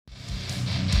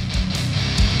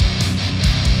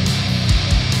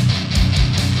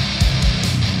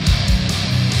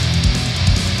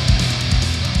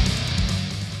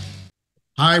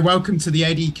Hi, welcome to the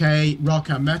ADK Rock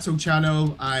and Metal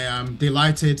channel. I am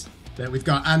delighted that we've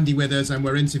got Andy with us and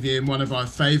we're interviewing one of our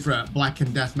favourite black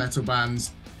and death metal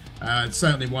bands.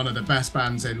 Certainly one of the best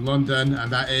bands in London, and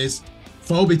that is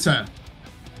Phobetor.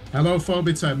 Hello,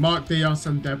 Phobetor. Mark Dios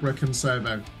and Deborah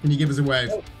Conservo. Can you give us a wave?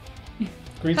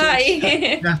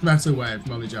 Hi. Death metal wave.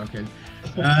 I'm only joking.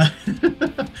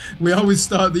 We always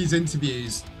start these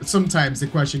interviews. Sometimes the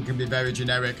question can be very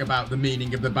generic about the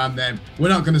meaning of the band name. We're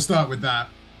not going to start with that.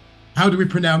 How do we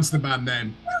pronounce the band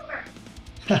name?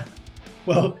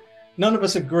 Well, none of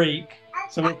us are Greek,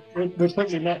 so we're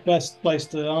probably not best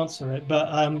placed to answer it. But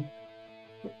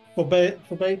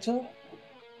Phobetor?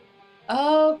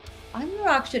 I'm not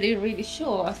actually really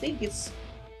sure. I think it's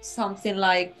something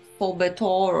like Phobetor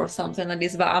or something like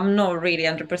this, but I'm not really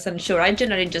 100% sure. I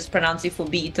generally just pronounce it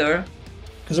Phobetor.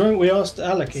 Because I think we asked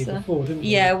Adk before, didn't we?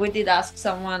 Yeah, we did ask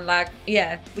someone like,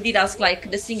 we did ask like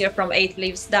the singer from 8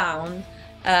 Lives Down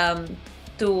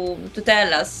to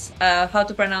tell us how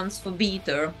to pronounce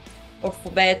Phobetor or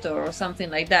Phobetor or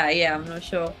something like that. Yeah, I'm not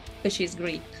sure because she's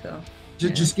Greek. So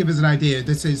just give us an idea.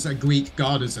 This is a Greek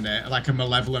god, isn't it? Like a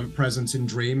malevolent presence in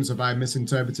dreams. Have I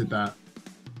misinterpreted that?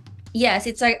 Yes,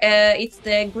 it's like it's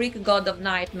the Greek god of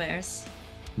nightmares.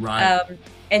 Right.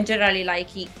 And generally, like,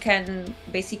 he can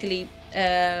basically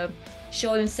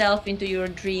show himself into your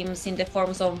dreams in the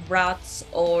forms of rats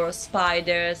or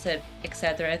spiders,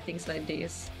 etc. Things like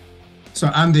this. So,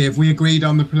 Andy, have we agreed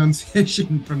on the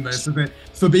pronunciation from this? A bit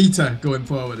Phobetor going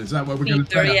forward. Is that what we're going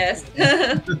to say? Yes.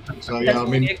 So yeah, I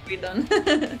mean, agreed on.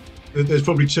 there's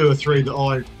probably 2 or 3 that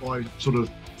I sort of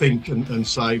think and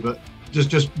say, but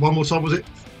just one more time. Was it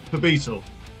Phobetor?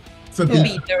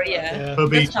 Phobetor, yeah.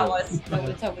 Phobetor.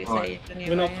 That's how we say it. Anyway.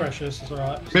 We're not precious, it's all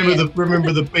right.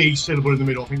 Remember the B syllable in the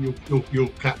middle. I think you'll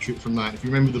catch it from that. If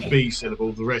you remember the B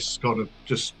syllable, the rest kind of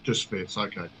just fits.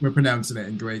 Okay. We're pronouncing it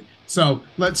in Greek. So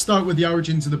let's start with the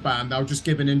origins of the band. I'll just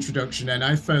give an introduction. And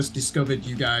I first discovered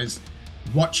you guys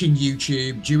watching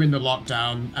YouTube during the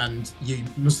lockdown, and you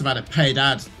must have had a paid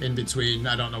ad in between.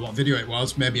 I don't know what video it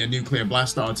was, maybe a Nuclear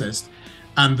Blast artist.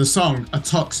 And the song A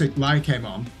Toxic Lie came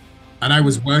on. And I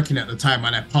was working at the time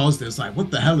when I paused it. It's like,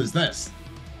 what the hell is this?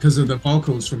 Because of the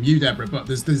vocals from you, Deborah. But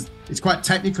it's quite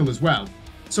technical as well.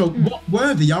 So what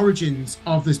were the origins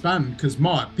of this band? Because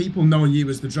Mark, people know you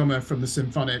as the drummer from the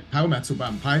symphonic power metal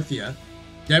band Pythia.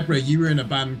 Deborah, you were in a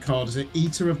band called, is it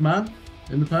Eater of Man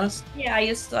in the past? Yeah, I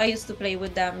used to play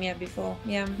with them, before.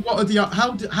 Yeah. What are the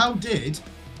how did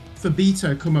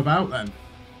Phobetor come about then?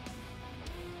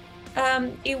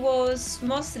 It was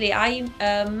mostly I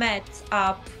met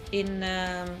up in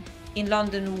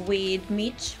London with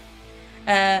Mitch,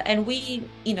 and we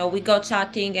got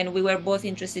chatting, and we were both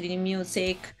interested in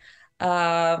music,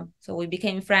 so we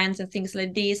became friends and things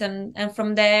like this, and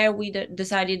from there we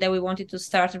decided that we wanted to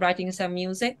start writing some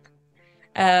music.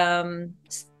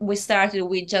 We started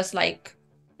with just like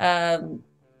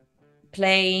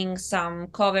playing some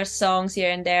cover songs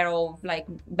here and there of like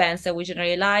bands that we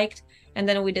generally liked, and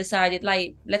then we decided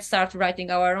like, let's start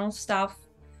writing our own stuff.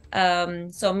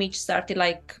 So Mitch started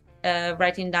like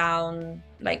writing down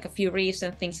like a few riffs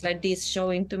and things like this,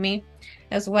 showing to me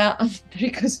as well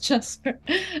because Jasper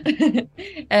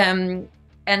and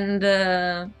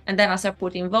then I started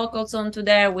putting vocals onto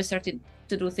there. We started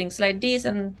to do things like this,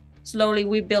 and slowly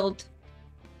we built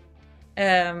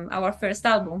our first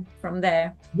album from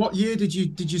there. What year did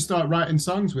you start writing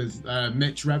songs with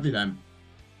Mitch Revy then?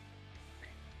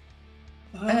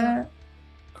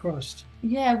 Christ.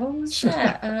 Yeah, what was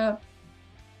that?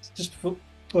 Just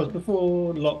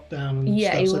before lockdown and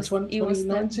yeah, stuff. it was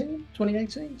 2019,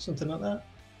 2018, something like that.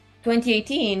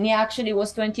 2018. Yeah, actually it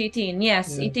was 2018.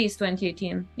 Yes, Yeah. It is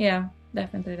 2018. Yeah,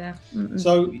 definitely that.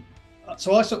 So I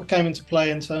sort of came into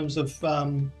play in terms of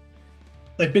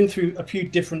they've been through a few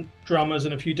different drummers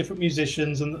and a few different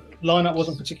musicians, and the lineup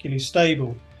wasn't particularly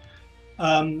stable.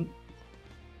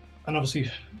 And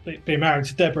obviously, being married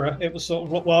to Deborah, it was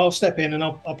sort of, well, I'll step in and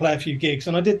I'll play a few gigs.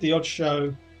 And I did the odd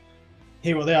show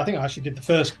here or there. I think I actually did the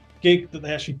first gig that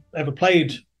they actually ever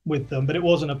played with them, but it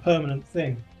wasn't a permanent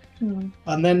thing.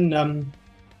 And then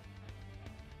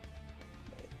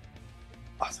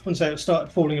I wouldn't say it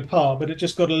started falling apart, but it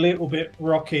just got a little bit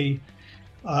rocky.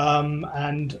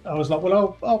 And I was like,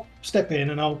 well, I'll step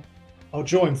in and I'll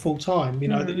join full time. You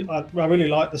know, I really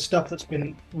like the stuff that's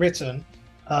been written.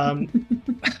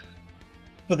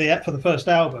 For the first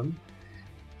album,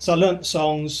 so I learnt the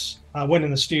songs. I went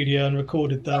in the studio and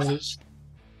recorded those,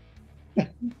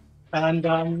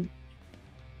 and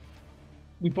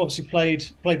we obviously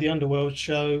played the Underworld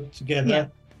show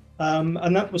together,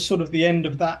 and that was sort of the end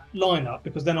of that lineup,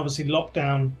 because then obviously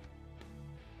lockdown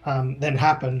then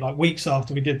happened, like weeks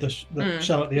after we did the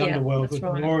show at the Underworld with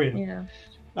Memorial. Yeah.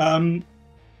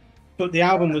 But the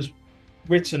album was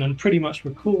written and pretty much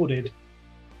recorded,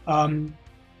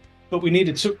 but we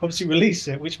needed to obviously release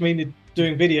it, which meant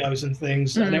doing videos and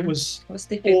things, and it was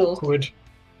difficult. awkward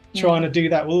trying to do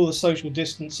that with all the social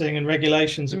distancing and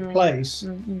regulations in place.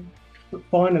 But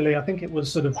finally, I think it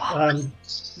was sort of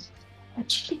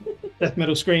death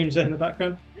metal screams in the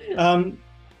background.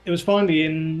 It was finally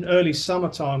in early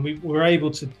summertime we were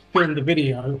able to film the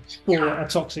video for A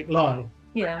Toxic Lie.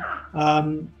 Yeah.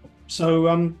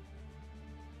 So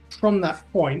from that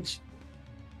point,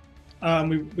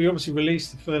 we obviously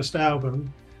released the first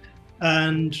album,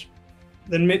 and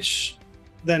then Mitch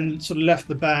then sort of left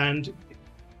the band.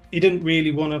 He didn't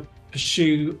really want to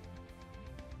pursue,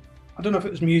 I don't know if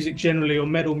it was music generally or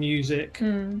metal music,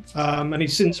 and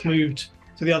he's since moved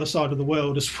to the other side of the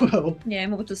world as well. Yeah, I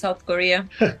moved to South Korea.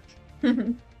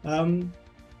 So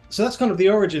that's kind of the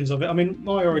origins of it. I mean,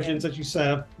 my origins, as you say,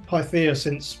 are Pythia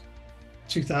since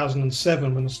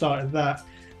 2007 when I started that.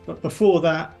 But before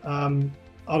that,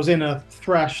 I was in a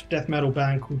thrash death metal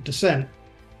band called Descent,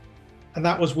 and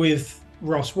that was with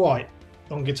Ross White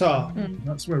on guitar.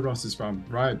 That's where Ross is from,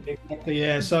 right? Exactly,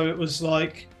 yeah. So it was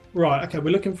like, right, okay,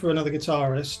 we're looking for another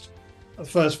guitarist. The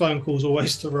first phone call's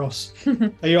always to Ross.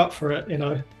 Are you up for it? You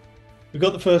know, we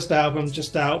got the first album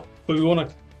just out, but we want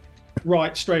to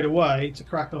write straight away to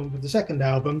crack on with the second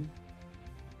album.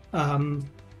 And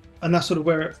that's sort of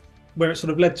where it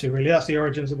sort of led to, really. That's the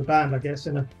origins of the band, I guess,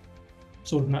 in a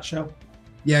sort of nutshell.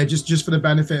 Yeah, just for the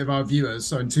benefit of our viewers.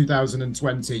 So in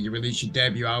 2020, you released your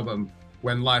debut album,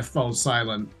 When Life Falls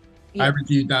Silent. I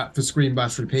reviewed that for Screen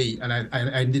Blast Repeat, and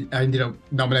I ended up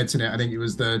nominating it. I think it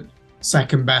was the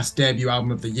second best debut album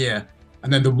of the year.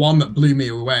 And then the one that blew me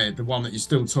away, the one that you're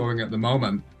still touring at the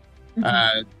moment,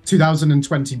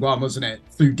 2021, wasn't it?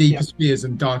 Through Deepest Fears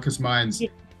and Darkest Minds.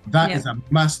 That is a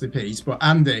masterpiece. But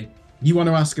Andy, you want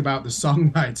to ask about the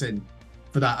songwriting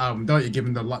for that album, don't you,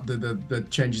 given the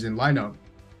changes in lineup?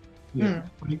 Yeah.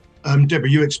 Deborah,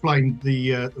 you explained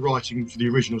the writing for the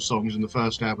original songs in the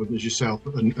first album as yourself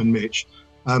and Mitch.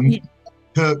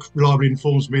 Kirk reliably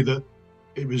informs me that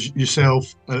it was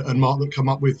yourself and Mark that come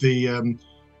up with the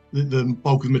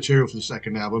bulk of the material for the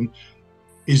second album.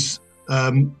 Is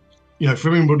you know, for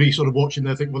everybody sort of watching,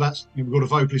 they think, well, that's, we've got a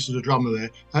vocalist and a drummer there.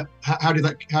 How did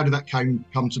that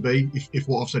come to be? If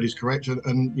what I've said is correct,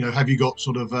 and you know, have you got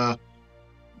sort of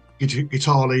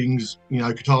guitar leanings, you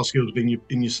know, guitar skills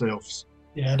in yourselves?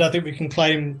 Yeah, I don't think we can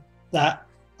claim that.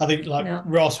 I think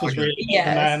Ross was really the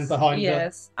man behind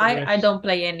it. I don't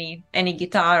play any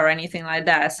guitar or anything like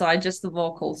that, so I just do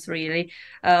vocals really.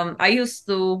 I used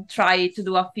to try to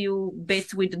do a few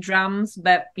bits with the drums,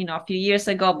 but you know, a few years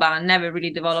ago, but I never really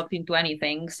developed into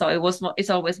anything. So it's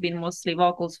always been mostly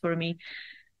vocals for me.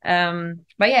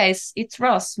 But yeah, it's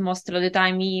Ross most of the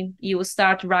time. He will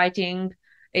start writing,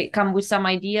 come with some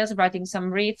ideas, writing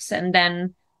some riffs, and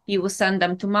then he will send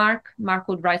them to Mark. Mark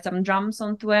would write some drums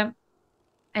onto it.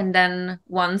 And then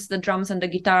once the drums and the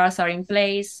guitars are in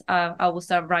place, I will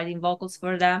start writing vocals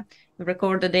for that. We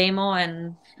record the demo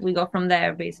and we go from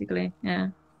there, basically. Yeah.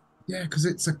 Yeah,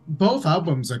 because both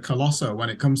albums are colossal when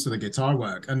it comes to the guitar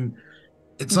work. And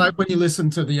it's like when you listen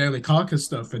to the early Carcass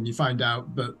stuff and you find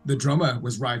out that the drummer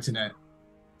was writing it.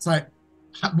 It's like,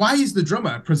 why is the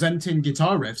drummer presenting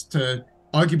guitar riffs to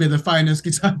arguably the finest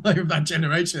guitar player of that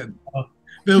generation,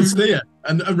 Bill Steer,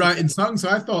 and writing songs? So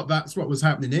I thought that's what was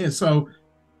happening here. So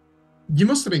you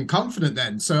must have been confident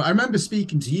then. So I remember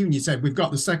speaking to you and you said, we've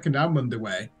got the second album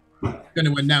underway, going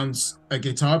to announce a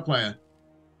guitar player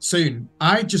soon.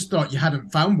 I just thought you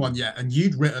hadn't found one yet and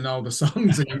you'd written all the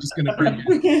songs and you're just going to bring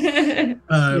it.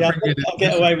 I'll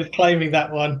get away with claiming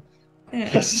that one. We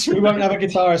won't have a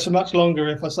guitarist for much longer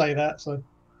if I say that. So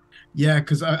yeah,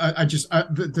 because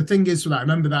the thing is, I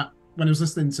remember that when I was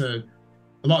listening to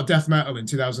a lot of death metal in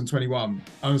 2021,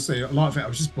 honestly, a lot of it, I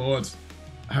was just bored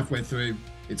halfway through.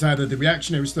 It's either the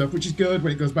reactionary stuff, which is good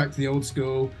when it goes back to the old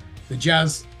school, the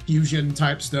jazz fusion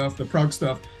type stuff, the prog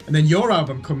stuff, and then your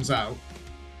album comes out,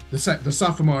 the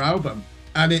sophomore album,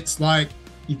 and it's like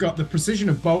you've got the precision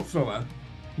of Bolt Thrower,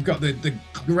 you've got the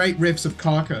great riffs of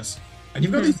Carcass, and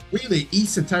you've got these really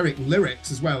esoteric lyrics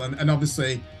as well, and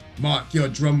obviously, Mark, your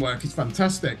drum work is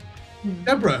fantastic.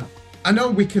 Deborah, I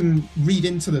know we can read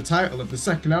into the title of the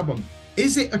second album.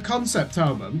 Is it a concept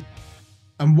album?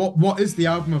 And what is the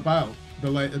album about? The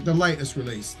latest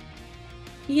release?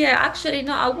 Yeah, actually,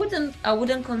 no, I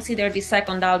wouldn't consider the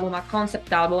second album a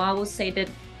concept album. I would say that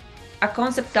a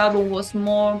concept album was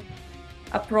more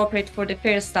appropriate for the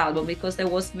first album because there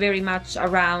was very much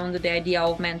around the idea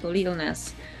of mental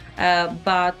illness.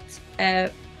 But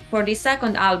for the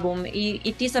second album,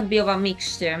 it is a bit of a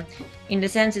mixture, in the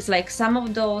sense it's like some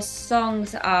of those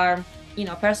songs are, you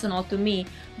know, personal to me,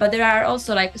 but there are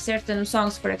also like certain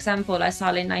songs, for example, like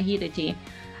Silent Nihility.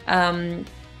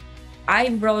 I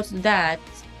wrote that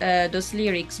those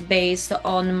lyrics based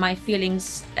on my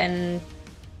feelings and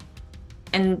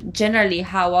generally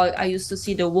how I used to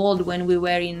see the world when we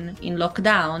were in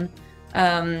lockdown.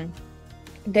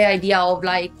 The idea of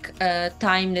like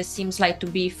time that seems like to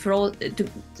be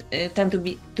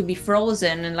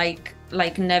frozen and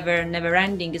like never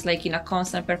ending, is like in a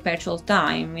constant perpetual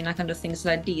time, in a kind of things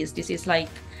like this. This is like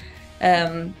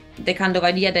the kind of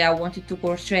idea that I wanted to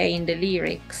portray in the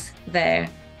lyrics there.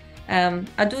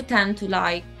 I do tend to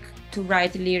like to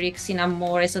write lyrics in a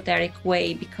more esoteric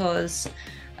way because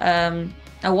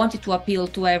I wanted to appeal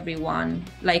to everyone.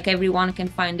 Like everyone can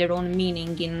find their own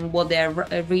meaning in what they're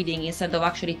reading, instead of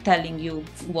actually telling you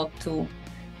what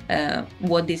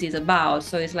this is about.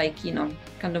 So it's like, you know,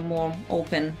 kind of more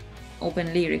open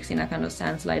lyrics in a kind of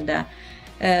sense like that.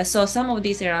 So some of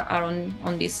these are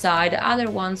on this side.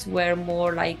 Other ones were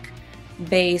more like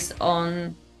based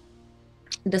on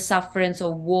the sufferance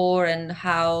of war and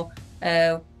how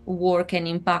war can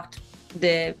impact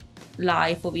the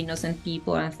life of innocent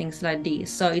people and things like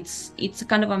this. So it's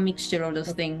kind of a mixture of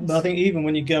those things. But I think even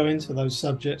when you go into those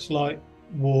subjects like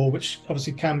war, which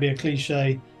obviously can be a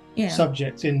cliche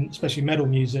subject in especially metal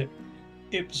music,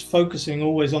 it was focusing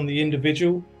always on the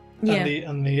individual and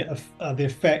the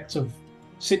effect of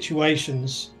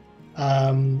situations,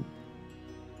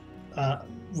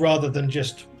 rather than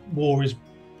just war is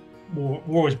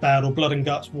bad or blood and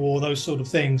guts war, those sort of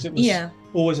things. It was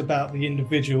always about the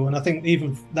individual, and I think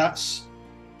even that's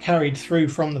carried through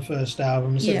from the first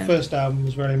album. So the first album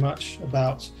was very much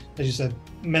about, as you said,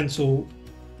 mental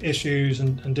issues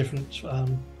and different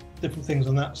things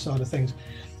on that side of things,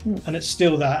 and it's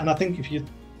still that. And I think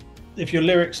if your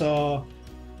lyrics are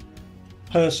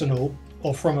personal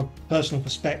or from a personal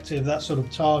perspective, that sort of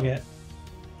target,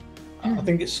 I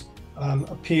think it's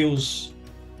appeals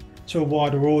to a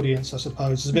wider audience, I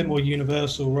suppose. It's a bit more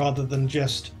universal rather than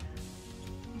just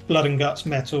blood and guts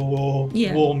metal or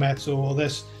war metal, or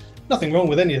there's nothing wrong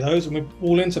with any of those, and we're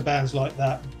all into bands like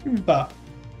that. But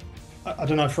I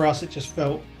don't know, for us it just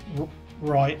felt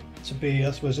right to be,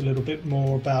 I suppose, a little bit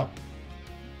more about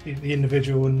the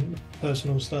individual and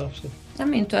personal stuff. So. I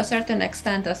mean, to a certain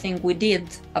extent, I think we did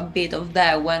a bit of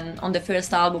that when on the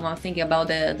first album. I'm thinking about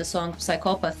the song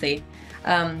Psychopathy,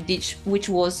 which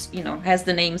was, you know, as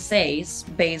the name says,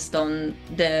 based on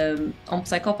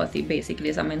psychopathy, basically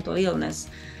as a mental illness.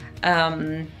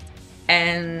 And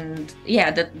yeah,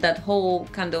 that whole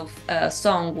kind of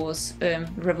song was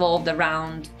revolved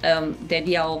around the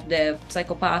idea of the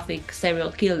psychopathic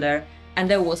serial killer, and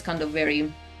that was kind of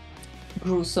very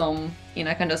gruesome in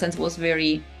a kind of sense. Was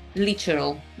very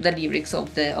literal, the lyrics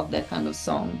of that kind of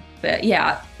song. But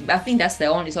yeah, I think that's the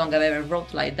only song I've ever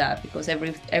wrote like that, because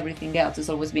everything else has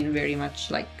always been very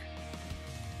much like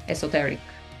esoteric,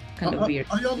 kind of weird.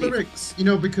 Are your lyrics, you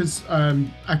know, because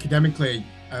academically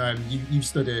you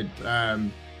studied,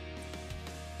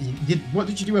 what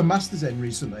did you do a master's in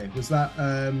recently? Was that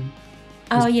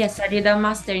yes, I did a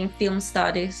master in film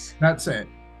studies. That's it.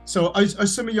 So are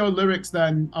some of your lyrics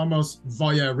then almost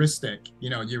voyeuristic? You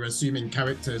know, you're assuming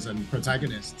characters and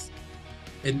protagonists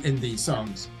in these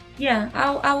songs. Yeah,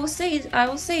 I will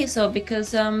say so,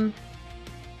 because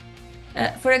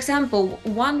for example,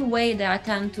 one way that I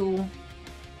tend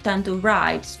to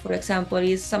write, for example,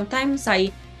 is sometimes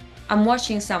I'm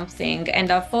watching something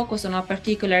and I focus on a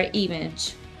particular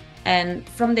image, and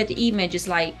from that image is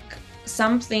like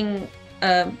something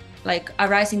like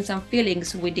arising some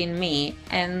feelings within me,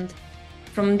 and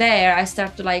from there I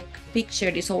start to like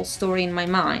picture this whole story in my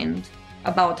mind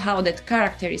about how that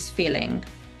character is feeling,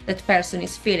 that person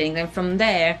is feeling, and from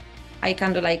there I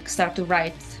kind of like start to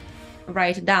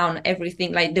write down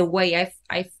everything, like the way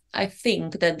I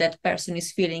think that person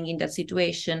is feeling in that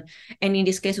situation. And in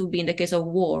this case would be in the case of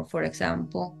war, for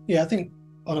example. Yeah, I think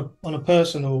on a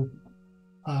personal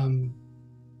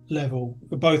level,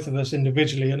 for both of us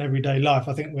individually and everyday life,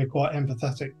 I think we're quite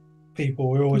empathetic people.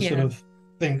 We always sort of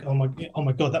think, oh my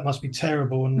god, that must be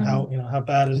terrible, and how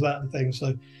bad is that, and things.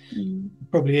 So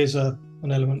probably is an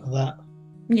element of that.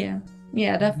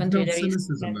 Yeah, definitely. There's no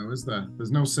cynicism though, is there?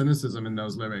 There's no cynicism in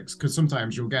those lyrics, because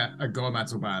sometimes you'll get a gore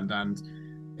metal band and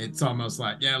it's almost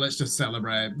like, yeah, let's just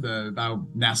celebrate how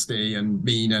nasty and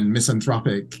mean and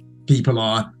misanthropic people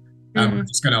are, and we're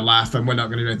just going to laugh and we're not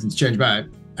going to do anything to change. But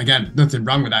again, nothing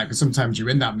wrong with that, because sometimes you're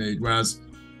in that mood. Whereas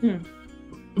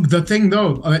the thing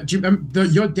though, do you remember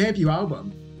your debut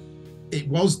album? It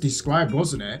was described,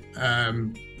 wasn't it,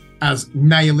 as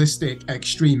nihilistic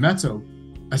extreme metal.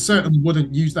 I certainly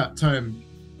wouldn't use that term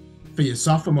for your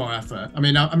sophomore effort. I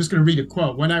mean, I'm just going to read a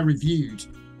quote. When I reviewed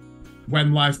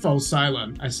When Life Falls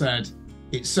Silent, I said,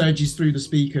 "It surges through the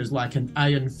speakers like an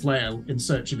iron flail in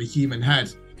search of a human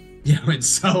head." You know, it's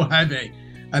so heavy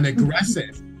and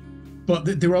aggressive.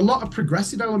 But there were a lot of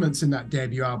progressive elements in that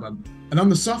debut album. And on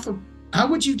the sophomore, how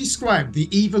would you describe the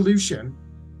evolution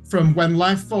from When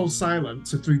Life Falls Silent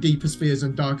to Through Deeper Spheres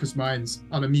and Darkest Minds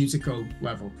on a musical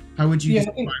level? How would you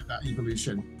describe that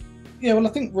evolution? Yeah, well,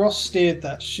 I think Ross steered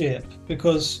that ship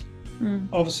because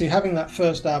obviously having that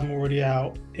first album already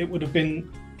out, it would have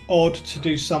been odd to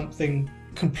do something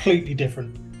completely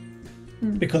different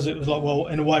because it was like, well,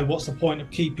 in a way, what's the point of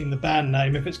keeping the band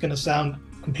name if it's going to sound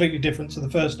completely different to the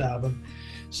first album?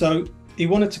 So he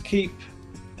wanted to keep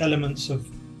elements of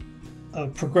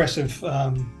progressive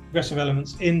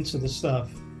elements into the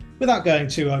stuff without going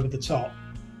too over the top,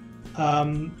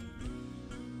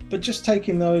 but just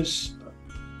taking those,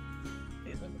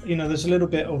 you know, there's a little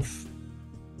bit of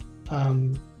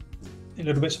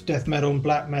little bits of death metal and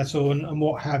black metal and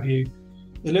what have you,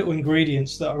 the little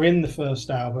ingredients that are in the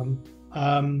first album,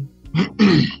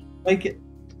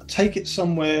 take it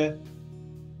somewhere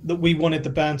that we wanted the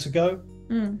band to go.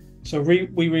 So we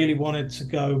really wanted to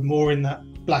go more in that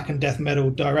black and death metal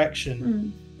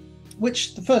direction,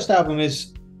 which the first album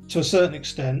is to a certain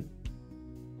extent,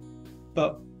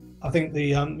 but I think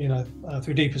the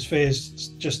Through Deeper Spheres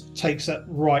just takes it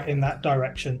right in that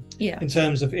direction. In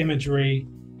terms of imagery,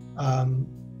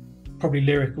 probably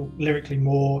lyrically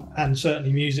more, and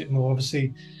certainly music more.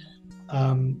 Obviously,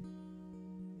 the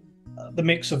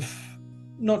mix of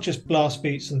not just blast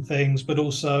beats and things, but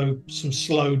also some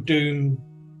slow doom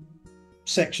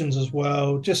sections as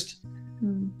well. Just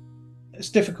it's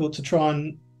difficult to try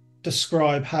and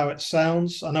describe how it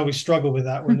sounds. I know we struggle with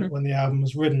that when the album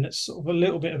was written. It's sort of a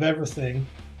little bit of everything.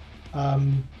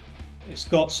 It's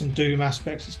got some doom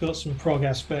aspects, it's got some prog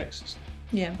aspects,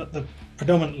 but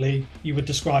predominantly you would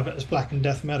describe it as black and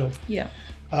death metal.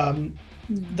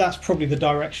 That's probably the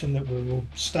direction that we will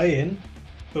stay in,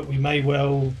 but we may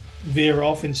well veer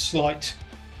off in slight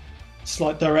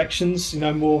directions, you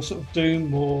know, more sort of doom,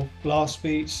 more blast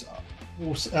beats.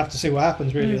 We'll have to see what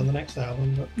happens really on the next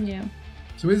album. But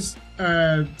so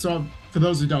so for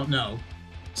those who don't know,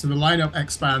 so the lineup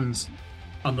expands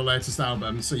on the latest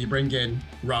album. So you bring in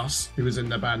Ross, who was in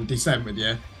the band Descent with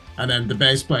you, and then the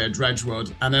bass player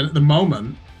Dredgewood, and then at the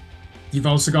moment you've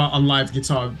also got on live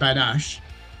guitar Ben Ash,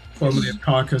 formerly of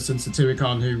Carcass and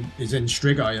Satyricon, who is in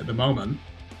Strigoi at the moment.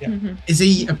 Is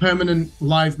he a permanent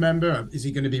live member? Is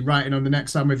he going to be writing on the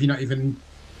next album? Have you not even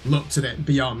looked at it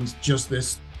beyond just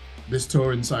this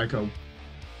touring cycle?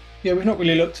 Yeah, we've not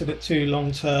really looked at it too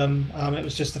long term. It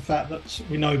was just the fact that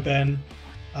we know Ben.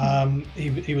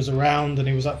 He was around and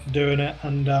he was up for doing it,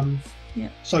 and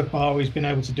so far he's been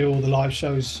able to do all the live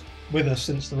shows with us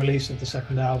since the release of the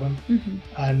second album.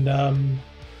 And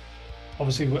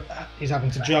obviously he's having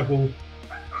to juggle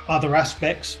other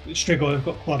aspects. Strigoi have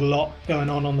got quite a lot going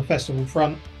on the festival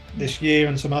front this year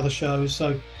and some other shows,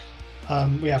 so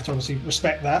we have to obviously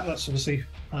respect that. That's obviously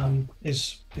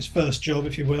his first job,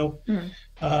 if you will.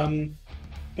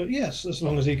 But yes, as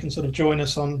long as he can sort of join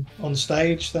us on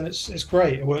stage, then it's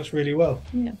great. It works really well.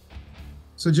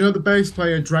 So do you know the bass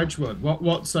player Dredgewood?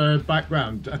 What's her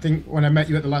background? I think when I met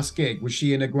you at the last gig, was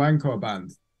she in a grindcore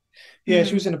band? Yeah,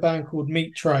 she was in a band called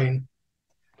Meat Train.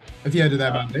 Have you heard of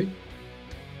their band?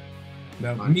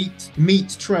 No,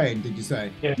 Meat Train. Did you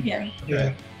say? Yeah.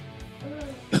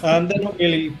 They're not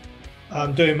really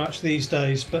doing much these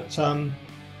days, but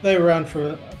they were around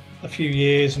for a few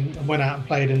years and went out and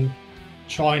played in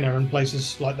China and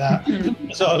places like that.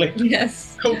 Bizarrely.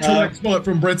 Yes. Cultural export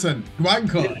from Britain.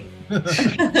 Grindcore.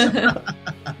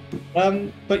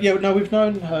 But yeah, no, we've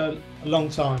known her a long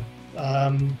time.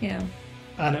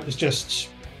 And it was just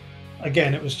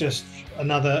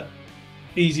another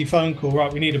easy phone call.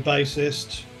 Right, we need a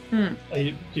bassist. Do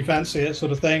you fancy it,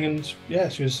 sort of thing? And yeah,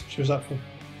 she was up for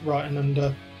writing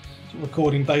and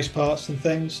recording bass parts and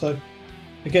things. So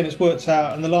again, it's worked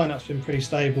out, and the lineup's been pretty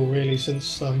stable really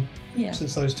since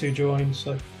those two joined.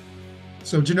 So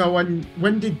do you know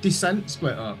when did Descent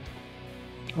split up?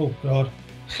 Oh God,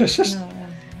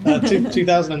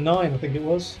 2009, I think it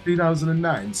was.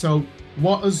 2009. So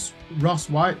what has Ross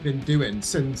White been doing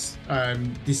since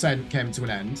Descent came to an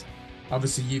end?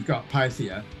 Obviously, you've got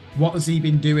Pythia. What has he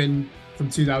been doing from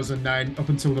 2009 up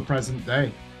until the present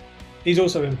day? He's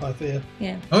also in Pythia.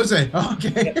 Yeah. Oh, is he? Oh,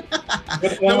 okay.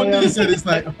 No wonder you said it's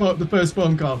like the first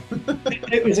phone call.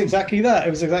 It was exactly that. It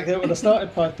was exactly that. When I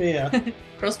started Pythia,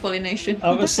 cross-pollination.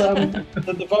 I was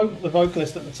the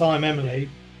vocalist at the time, Emily,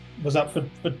 was up for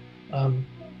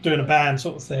doing a band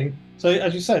sort of thing. So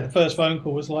as you say, the first phone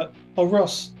call was like, "Oh,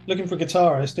 Ross, looking for a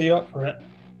guitarist. Are you up for it?"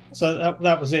 So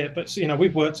that was it. But you know,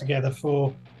 we've worked together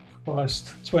for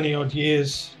 20 odd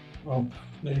years, well,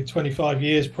 nearly 25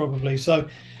 years probably. So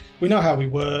we know how we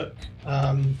work.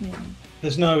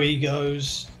 There's no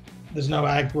egos. There's no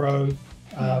aggro.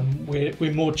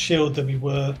 We're more chilled than we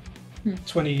were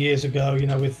 20 years ago, you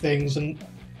know, with things, and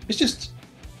it's just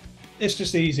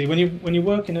easy when you're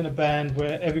working in a band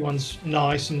where everyone's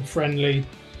nice and friendly,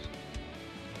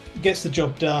 gets the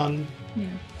job done.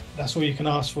 That's all you can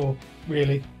ask for,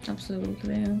 really.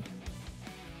 Absolutely.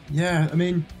 Yeah, I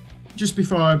mean, just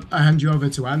before I hand you over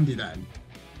to Andy then,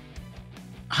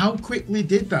 how quickly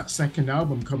did that second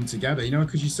album come together? You know,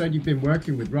 because you said you've been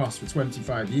working with Ross for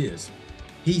 25 years.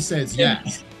 He says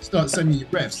yes, start sending you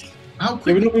riffs. How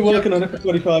quickly? We've not been working on it for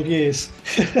 25 years.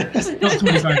 Not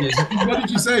 25 years. What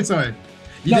did you say, sorry?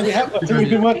 No, we've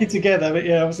been working together, but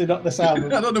yeah, obviously not this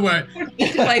album. I don't know where.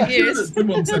 25 years.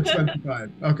 Someone said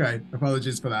 25. Okay,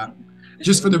 apologies for that.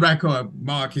 Just for the record,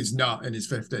 Mark is not in his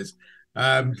 50s.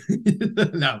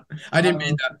 No, I didn't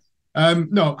mean that.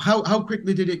 No, how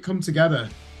quickly did it come together,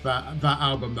 that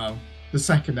album though, the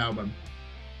second album,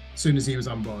 as soon as he was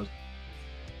on board?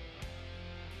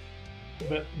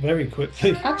 But very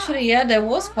quickly. Actually, yeah, that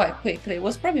was quite quickly. It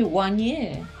was probably 1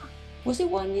 year. Was it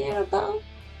 1 year about?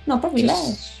 No, probably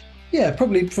less. Yeah,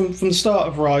 probably from the start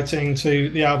of writing to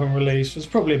the album release was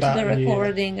probably about the a year.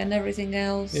 recording and everything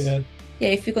else. Yeah. Yeah,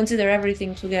 if you consider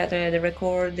everything together, the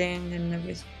recording and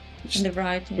everything, and the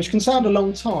writing. Which can sound a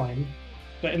long time,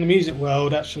 but in the music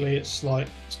world, actually, it's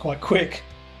quite quick.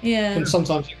 Yeah. And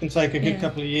sometimes it can take a good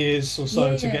couple of years or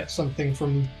so to get something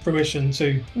from fruition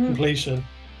to completion.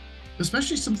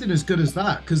 Especially something as good as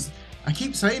that, because I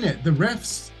keep saying it, the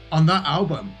riffs on that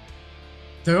album,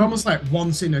 they're almost like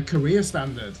once in a career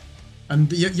standard.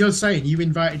 And you're saying you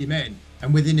invited him in,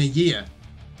 and within a year,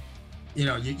 you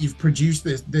know, you've produced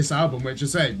this album, which I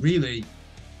say really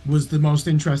was the most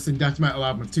interesting death metal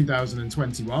album of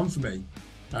 2021 for me.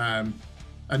 And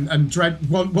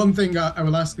one thing I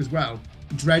will ask as well,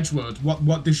 Dredgewood,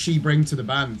 what does she bring to the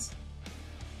band?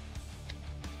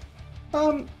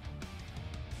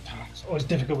 It's always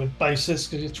difficult with bassists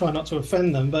because you try not to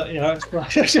offend them, but you know, it's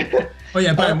great. Oh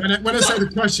yeah, but when I say the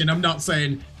question, I'm not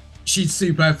saying she's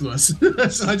superfluous.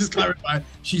 So I just clarify,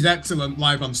 she's excellent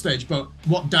live on stage, but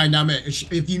what dynamic,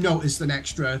 if you noticed an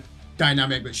extra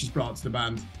dynamic that she's brought to the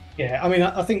band? Yeah, I mean,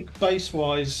 I think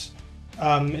bass-wise,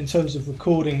 in terms of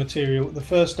recording material, the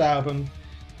first album,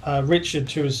 Richard,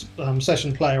 who was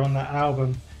session player on that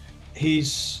album,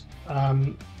 he's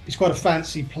quite a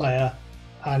fancy player,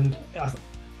 and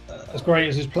as great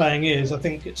as his playing is, I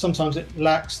think sometimes it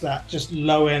lacks that just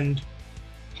low-end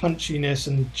punchiness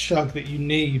and chug that you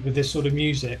need with this sort of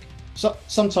music. So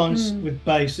sometimes with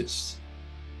bass,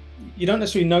 you don't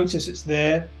necessarily notice it's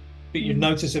there, but you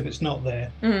notice if it's not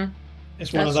there.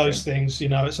 It's one of those things, you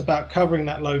know. It's about covering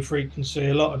that low frequency,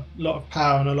 a lot of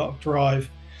power and a lot of drive,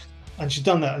 and she's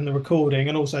done that in the recording,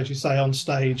 and also, as you say, on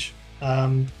stage.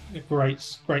 Great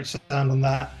sound on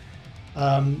that.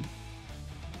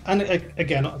 And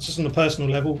again, just on a personal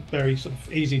level, very sort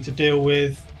of easy to deal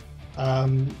with.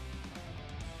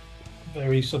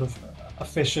 Very sort of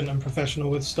efficient and professional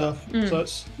with stuff. So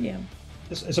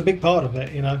it's a big part of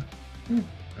it, you know.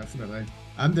 Definitely.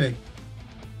 Andy?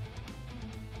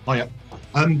 Oh yeah.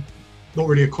 Not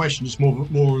really a question, just more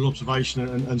an observation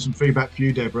and some feedback for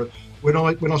you, Deborah. When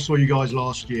I saw you guys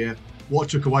last year, what I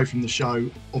took away from the show,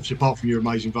 obviously apart from your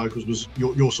amazing vocals, was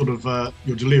your sort of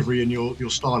your delivery and your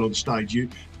style on stage.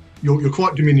 You're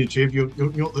quite diminutive. You're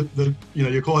not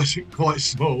you're quite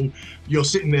small. You're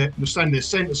standing there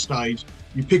centre stage.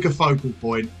 You pick a focal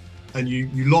point, and you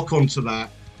lock onto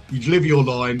that. You deliver your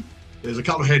line. There's a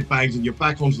couple of head bangs, and you're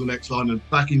back onto the next line and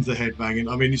back into the head banging.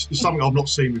 I mean, it's something I've not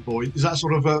seen before. Is that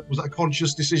sort of was that a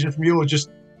conscious decision from you, or just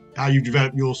how you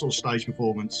developed your sort of stage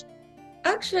performance?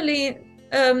 Actually,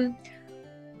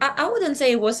 I wouldn't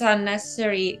say it was a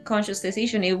necessary conscious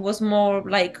decision. It was more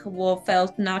like what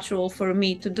felt natural for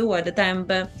me to do at the time.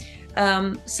 But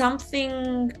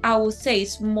something I would say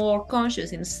is more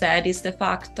conscious instead is the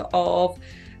fact of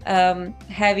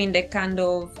having the kind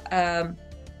of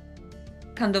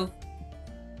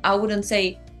I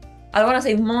don't want to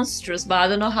say monstrous, but I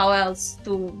don't know how else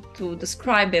to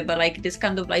describe it. But like this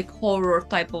kind of like horror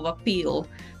type of appeal,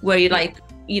 where you like,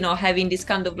 you know, having this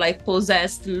kind of like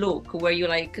possessed look, where you're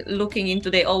like looking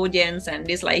into the audience and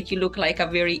it's like you look like a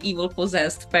very evil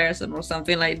possessed person or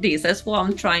something like this. That's what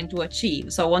I'm trying to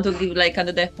achieve. So I want to give like kind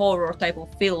of the horror type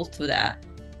of feel to that.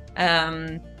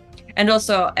 And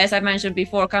also, as I mentioned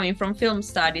before, coming from film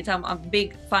studies, I'm a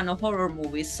big fan of horror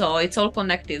movies, so it's all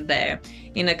connected there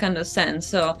in a kind of sense.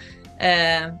 So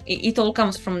it all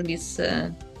comes from this.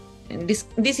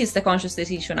 This is the conscious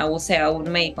decision I would say I would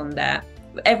make on that.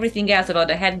 Everything else about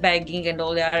the headbanging and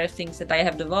all the other things that I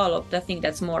have developed, I think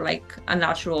that's more like a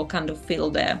natural kind of feel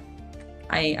there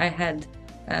I had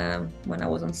when I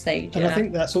was on stage. And I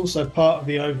think that's also part of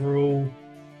the overall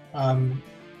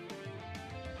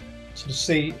sort of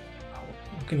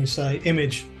what can you say,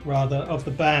 image rather of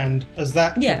the band as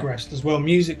that progressed as well.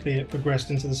 Musically, it progressed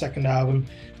into the second album.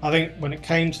 I think when it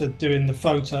came to doing the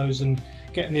photos and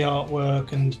getting the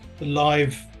artwork and the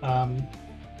live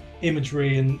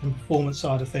imagery and performance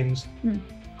side of things,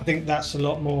 I think that's a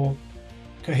lot more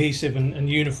cohesive and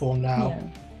uniform now.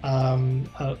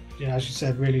 As you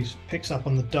said, really picks up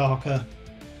on the darker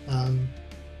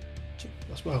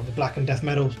as well, the black and death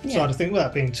metal side of things,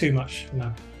 without being too much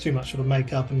sort of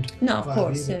makeup and no, of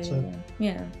course,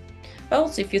 But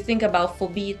also, if you think about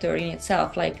Phobetor in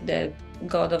itself, like the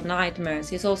god of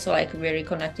nightmares, is also like very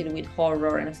connected with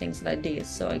horror and things like this.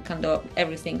 So it kind of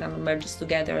everything kind of merges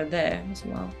together there as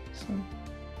well. So.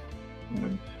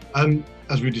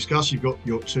 As we discussed, you've got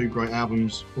your 2 great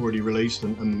albums already released,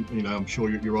 and I'm sure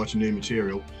you're writing new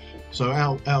material. So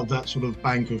out of that sort of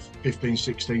bank of 15,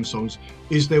 16 songs,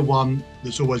 is there one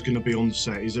that's always going to be on the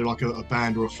set? Is there like a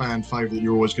band or a fan favourite that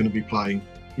you're always going to be playing,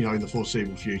 in the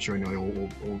foreseeable future, or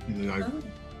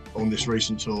on this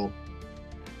recent tour?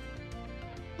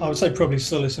 I would say probably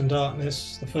Solace in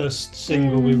Darkness, the first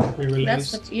single we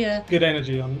released. Good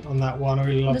energy on that one. I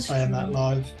really love playing that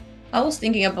live. I was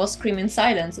thinking about Screaming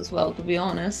Silence as well, to be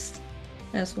honest.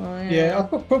 As well. Yeah, I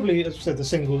probably, as I said, the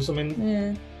singles. I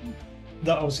mean,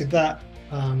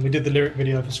 we did the lyric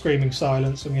video for Screaming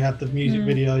Silence, and we had the music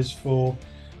videos for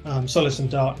Solace in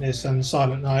Darkness and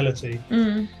Silent Nihility.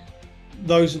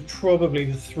 Those are probably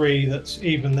the 3 that's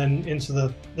even then into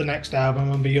the next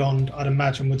album and beyond, I'd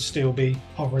imagine would still be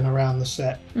hovering around the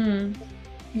set.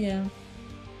 Yeah.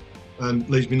 And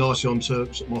leads me nicely on to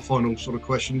my final sort of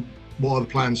question. What are the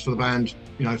plans for the band,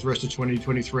 for the rest of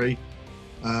 2023?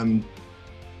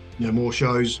 More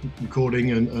shows,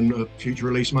 recording, and a future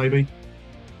release maybe?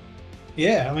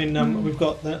 Yeah, I mean, we've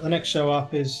got the next show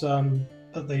up is at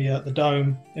the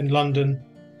Dome in London,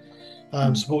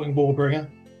 supporting Warbringer,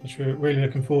 which we're really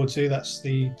looking forward to. That's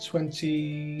the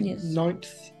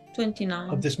 29th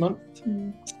of this month.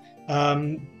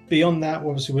 Beyond that,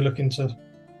 obviously, we're looking to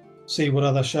see what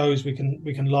other shows we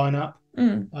can line up.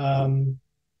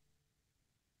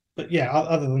 But yeah,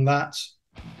 other than that,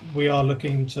 we are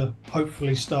looking to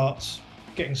hopefully start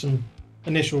getting some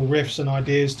initial riffs and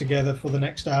ideas together for the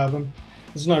next album.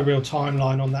 There's no real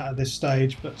timeline on that at this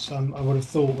stage, but I would have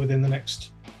thought within the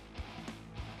next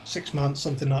 6 months,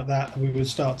 something like that, we would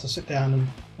start to sit down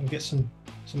and get some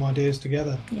ideas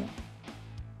together. Yeah.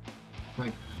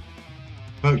 Thanks.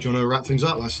 Kirk, do you want to wrap things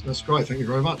up? That's great. Thank you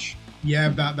very much. Yeah,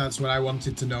 that's what I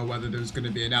wanted to know, whether there was going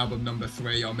to be an album number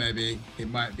 3, or maybe it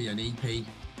might be an EP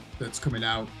that's coming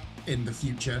out in the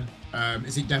future.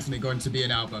 Is it definitely going to be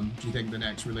an album, do you think, the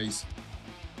next release?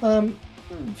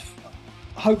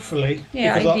 Hopefully.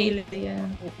 Yeah, ideally,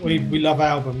 We love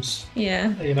albums.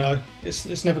 Yeah.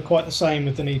 It's never quite the same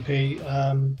with an EP.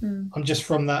 I'm just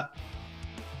from that,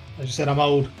 as you said, I'm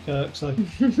old, Kirk, so...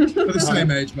 We're the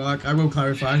same age, Mark, I will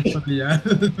clarify.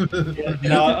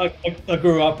 I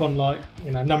grew up on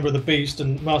Number of the Beast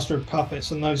and Master of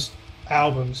Puppets and those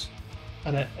albums,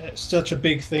 and it's such a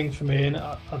big thing for me, and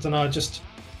I don't know, just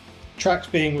tracks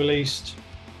being released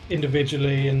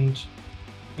individually and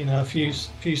a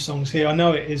few songs here. I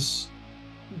know it is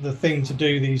the thing to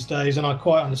do these days, and I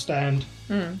quite understand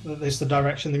that it's the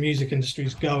direction the music industry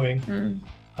is going.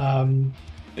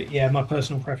 But yeah, my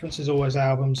personal preference is always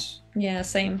albums. Yeah,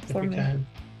 same for me.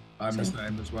 I'm the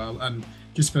same as well. And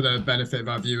just for the benefit of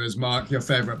our viewers, Mark, your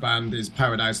favourite band is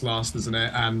Paradise Lost, isn't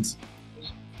it? And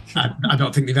I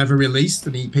don't think they've ever released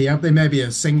an EP, have they? Maybe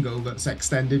a single that's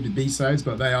extended with B-sides,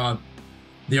 but they are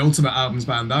the ultimate albums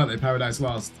band, aren't they? Paradise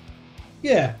Lost.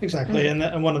 Yeah, exactly.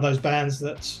 And one of those bands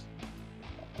that's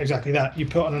exactly that. You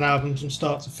put on an album from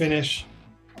start to finish.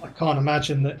 I can't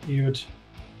imagine that you would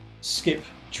skip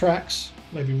tracks.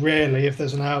 Maybe rarely if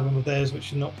there's an album of theirs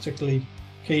which you're not particularly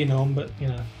keen on, but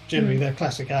generally they're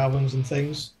classic albums and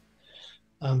things.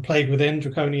 Played Within,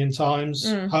 Draconian Times,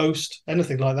 Host,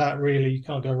 anything like that, really, you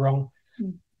can't go wrong.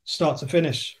 Start to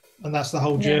finish. And that's the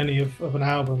whole journey of an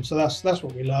album. So that's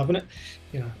what we love. And it,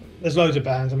 there's loads of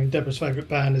bands. I mean, Deborah's favourite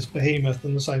band is Behemoth,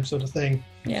 and the same sort of thing.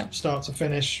 Yeah. Start to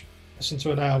finish, listen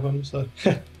to an album. So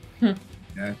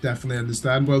yeah, definitely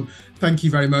understand. Well, thank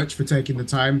you very much for taking the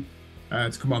time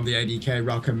to come on the ADK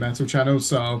Rock and Metal channel.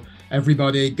 So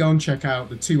everybody go and check out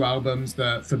the 2 albums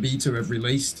that Phobetor have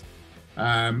released,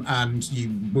 and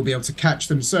you will be able to catch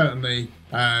them. Certainly,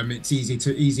 it's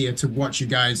easier to watch you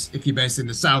guys if you're based in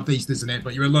the southeast, isn't it?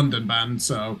 But you're a London band,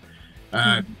 so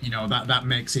you know that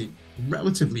makes it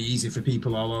relatively easy for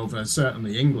people all over,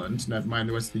 certainly England, never mind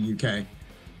the rest of the UK,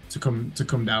 to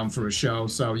come down for a show.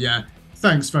 So yeah,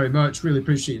 thanks very much. Really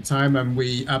appreciate your time, and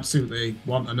we absolutely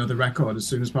want another record as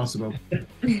soon as possible.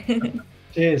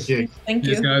 Cheers. Thank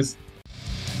you. Cheers, guys.